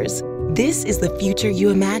the years. This is the future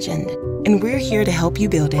you imagined, and we're here to help you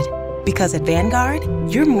build it. Because at Vanguard,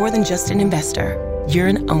 you're more than just an investor. You're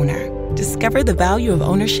an owner. Discover the value of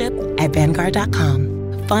ownership at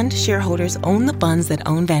Vanguard.com. Fund shareholders own the funds that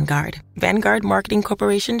own Vanguard. Vanguard Marketing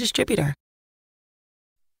Corporation Distributor.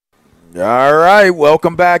 All right,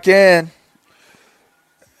 welcome back in.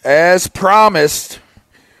 As promised,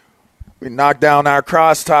 we knocked down our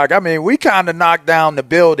crosstalk. I mean, we kind of knocked down the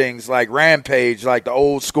buildings like Rampage, like the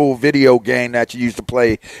old school video game that you used to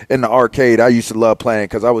play in the arcade. I used to love playing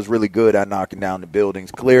because I was really good at knocking down the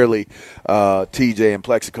buildings. Clearly, TJ and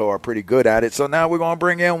Plexico are pretty good at it. So now we're going to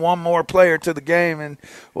bring in one more player to the game, and,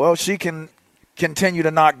 well, she can continue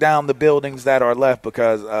to knock down the buildings that are left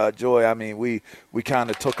because, Joy, I mean, we kind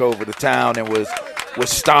of took over the town and was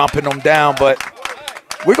stomping them down, but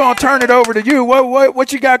we're going to turn it over to you.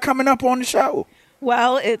 What you got coming up on the show?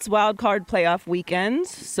 Well, it's Wild Card Playoff weekend,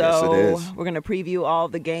 so yes, we're going to preview all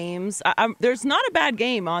the games. There's not a bad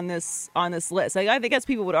game on this list. I guess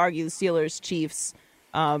people would argue the Steelers, Chiefs,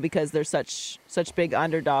 because they're such big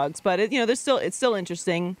underdogs. But it's still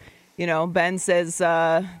interesting. You know, Ben says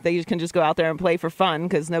they can just go out there and play for fun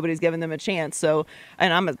because nobody's giving them a chance. So,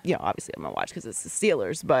 and obviously I'm gonna watch because it's the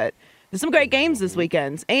Steelers, but there's some great games this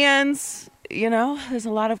weekend, and there's a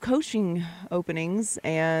lot of coaching openings,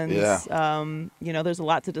 and there's a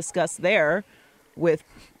lot to discuss there, with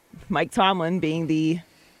Mike Tomlin being the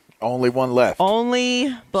only one left,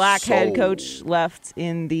 only black head coach left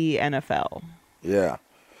in the NFL. Yeah.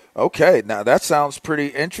 Okay, now that sounds pretty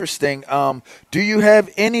interesting. Do you have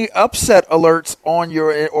any upset alerts on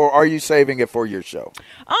or are you saving it for your show?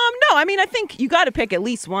 No, I mean, I think you got to pick at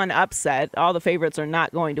least one upset. All the favorites are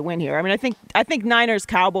not going to win here. I mean, I think Niners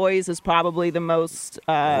Cowboys is probably the most.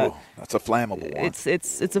 That's a flammable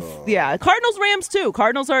one. Yeah. Cardinals Rams too.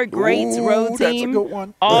 Cardinals are a great road team. That's a good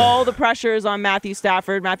one. All the pressure is on Matthew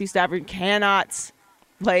Stafford. Matthew Stafford cannot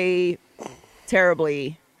play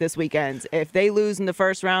terribly this weekend. If they lose in the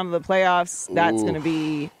first round of the playoffs, it's going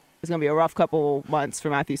to be a rough couple months for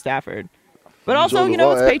Matthew Stafford. But also, you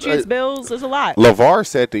know, it's Patriots, Bills. There's a lot. LeVar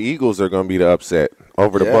said the Eagles are going to be the upset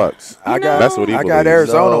over the Bucks. That's what he believes. got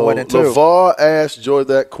Arizona winning too. LeVar asked Joy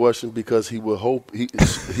that question because he would hope he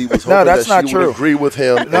was hoping that's that not she true. would agree with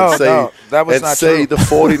him and that was not say true. the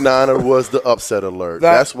 49er was the upset alert.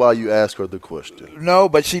 That's why you asked her the question. No,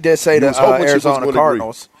 but she did say the Arizona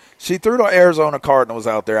Cardinals. She threw the Arizona Cardinals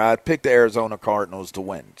out there. I picked the Arizona Cardinals to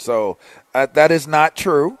win. So that is not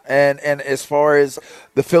true. And as far as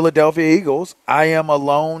the Philadelphia Eagles, I am a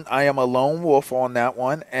lone wolf on that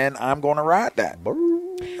one, and I'm going to ride that.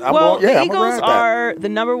 The Eagles are the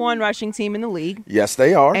number one rushing team in the league. Yes,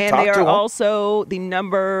 they are. And they are also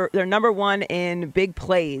they're number one in big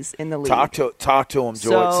plays in the league. Talk to them, George.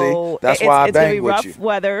 So see, that's why I bang with you. It's going to be rough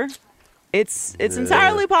weather. It's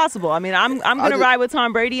entirely possible. I mean, I'm going to ride with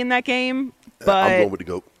Tom Brady in that game, but I'm going with the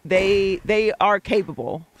GOAT. They are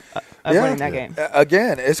capable of winning that game.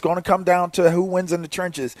 Again, it's going to come down to who wins in the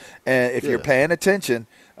trenches. And if you're paying attention,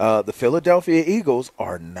 the Philadelphia Eagles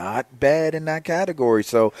are not bad in that category.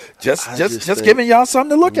 So just giving y'all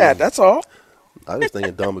something to look at. That's all. I just think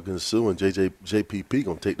Ndamukong Suh and JPP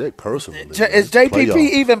going to take that personally. Is JPP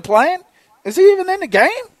even playing? Is he even in the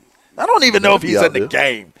game? I don't even know if he's in the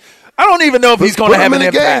game. I don't even know if he's going to have an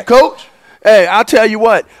impact. Game, Coach. Hey, I'll tell you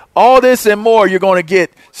what. All this and more you're going to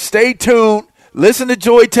get. Stay tuned. Listen to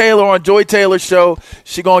Joy Taylor on Joy Taylor's show.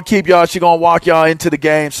 She's going to keep y'all. She's going to walk y'all into the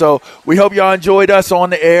game. So we hope y'all enjoyed us on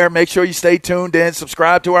the air. Make sure you stay tuned in.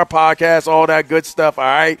 Subscribe to our podcast, all that good stuff, all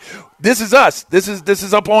right? This is us. This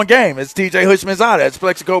is Up On Game. It's TJ Hushmanzada. It's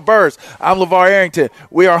Plexico Burrs. I'm LeVar Arrington.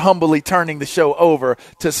 We are humbly turning the show over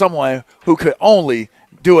to someone who could only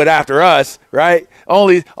do it after us, right?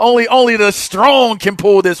 Only the strong can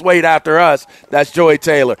pull this weight after us. That's Joy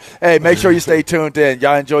Taylor. Hey, make sure you stay tuned in.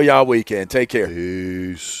 Y'all enjoy y'all weekend. Take care.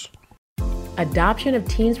 Peace. Adoption of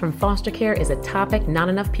teens from foster care is a topic not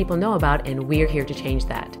enough people know about, and we're here to change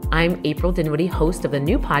that. I'm April Dinwiddie, host of the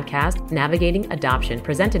new podcast, Navigating Adoption,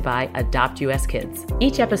 presented by Adopt US Kids.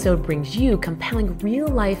 Each episode brings you compelling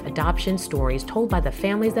real-life adoption stories told by the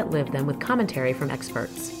families that live them with commentary from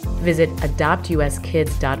experts. Visit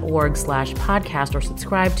adoptuskids.org/podcast or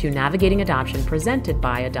subscribe to Navigating Adoption, presented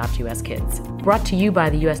by Adopt US Kids. Brought to you by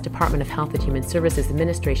the U.S. Department of Health and Human Services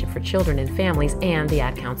Administration for Children and Families and the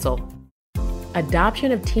Ad Council.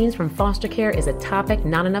 Adoption of teens from foster care is a topic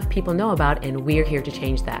not enough people know about, and we're here to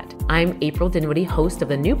change that. I'm April Dinwiddie, host of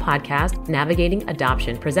the new podcast, Navigating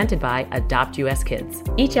Adoption, presented by Adopt US Kids.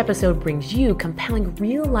 Each episode brings you compelling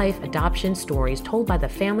real-life adoption stories told by the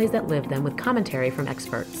families that live them with commentary from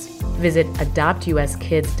experts. Visit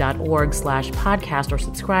adoptuskids.org/podcast or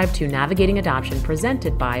subscribe to Navigating Adoption,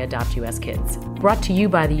 presented by Adopt US Kids. Brought to you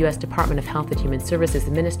by the U.S. Department of Health and Human Services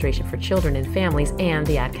Administration for Children and Families and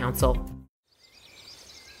the Ad Council.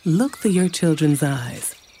 Look through your children's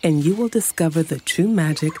eyes, and you will discover the true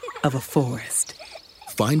magic of a forest.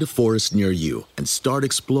 Find a forest near you and start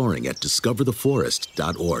exploring at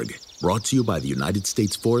discovertheforest.org. Brought to you by the United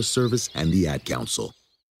States Forest Service and the Ad Council.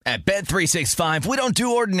 At Bet365, we don't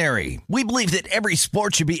do ordinary. We believe that every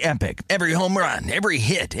sport should be epic. Every home run, every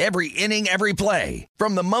hit, every inning, every play.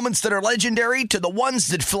 From the moments that are legendary to the ones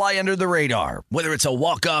that fly under the radar. Whether it's a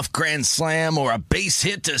walk-off grand slam or a base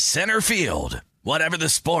hit to center field. Whatever the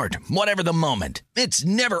sport, whatever the moment, it's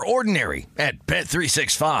never ordinary at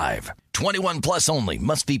Bet365. 21 plus only.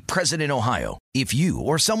 Must be present in Ohio. If you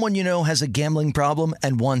or someone you know has a gambling problem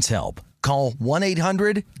and wants help, call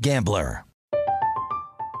 1-800-GAMBLER.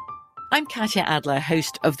 I'm Katya Adler,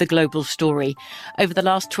 host of The Global Story. Over the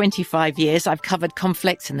last 25 years, I've covered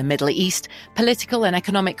conflicts in the Middle East, political and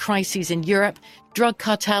economic crises in Europe, drug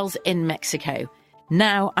cartels in Mexico.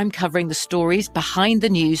 Now I'm covering the stories behind the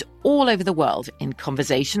news all over the world in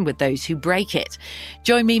conversation with those who break it.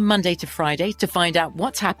 Join me Monday to Friday to find out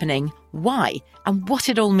what's happening, why, and what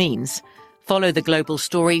it all means. Follow The Global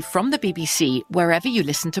Story from the BBC wherever you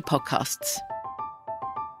listen to podcasts.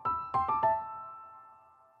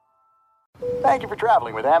 Thank you for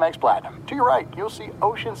traveling with Amex Platinum. To your right, you'll see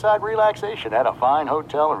oceanside relaxation at a fine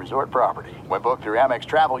hotel and resort property. When booked through Amex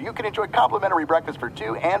Travel, you can enjoy complimentary breakfast for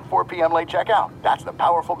 2 and 4 p.m. late checkout. That's the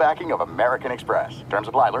powerful backing of American Express. Terms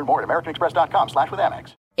apply. Learn more at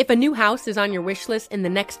americanexpress.com/withAmex. If a new house is on your wish list in the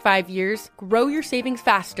next 5 years, grow your savings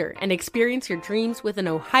faster and experience your dreams with an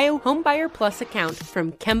Ohio Homebuyer Plus account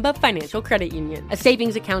from Kemba Financial Credit Union. A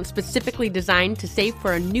savings account specifically designed to save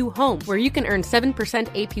for a new home, where you can earn 7%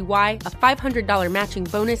 APY, a $500 matching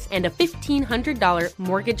bonus, and a $1,500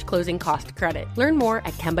 mortgage closing cost credit. Learn more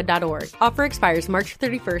at Kemba.org. Offer expires March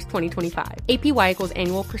 31st, 2025. APY equals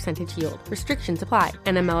annual percentage yield. Restrictions apply.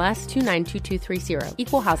 NMLS 292230.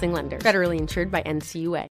 Equal housing lender. Federally insured by NCUA.